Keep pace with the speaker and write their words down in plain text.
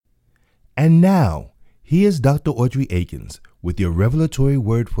And now, here's Dr. Audrey Akins with your revelatory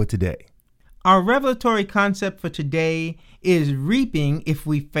word for today. Our revelatory concept for today is reaping if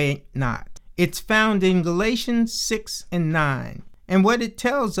we faint not. It's found in Galatians 6 and 9. And what it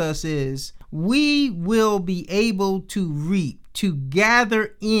tells us is we will be able to reap, to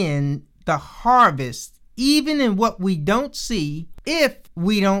gather in the harvest, even in what we don't see, if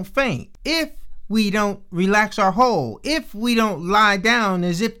we don't faint, if we don't relax our hold, if we don't lie down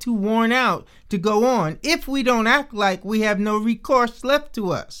as if too worn out to go on, if we don't act like we have no recourse left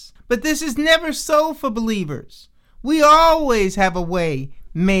to us. But this is never so for believers. We always have a way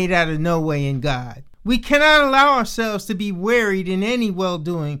made out of no way in God. We cannot allow ourselves to be wearied in any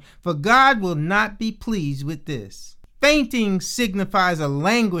well-doing, for God will not be pleased with this. Fainting signifies a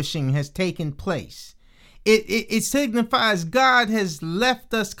languishing has taken place. It signifies God has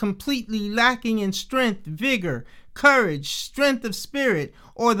left us completely lacking in strength, vigor, courage, strength of spirit,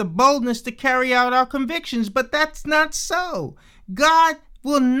 or the boldness to carry out our convictions. But that's not so. God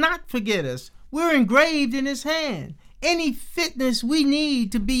will not forget us. We're engraved in His hand. Any fitness we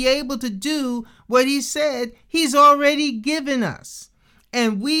need to be able to do what He said, He's already given us.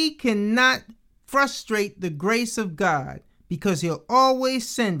 And we cannot frustrate the grace of God, because He'll always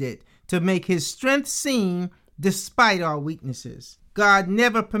send it to make His strength seen despite our weaknesses. God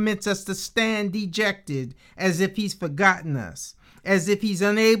never permits us to stand dejected as if He's forgotten us, as if He's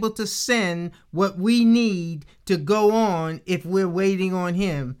unable to send what we need to go on if we're waiting on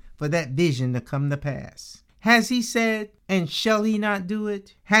Him for that vision to come to pass. Has He said, and shall He not do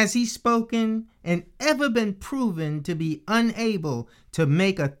it? Has He spoken and ever been proven to be unable to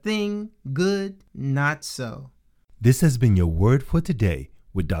make a thing good? Not so. This has been your word for today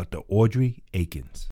with Dr. Audrey Akins.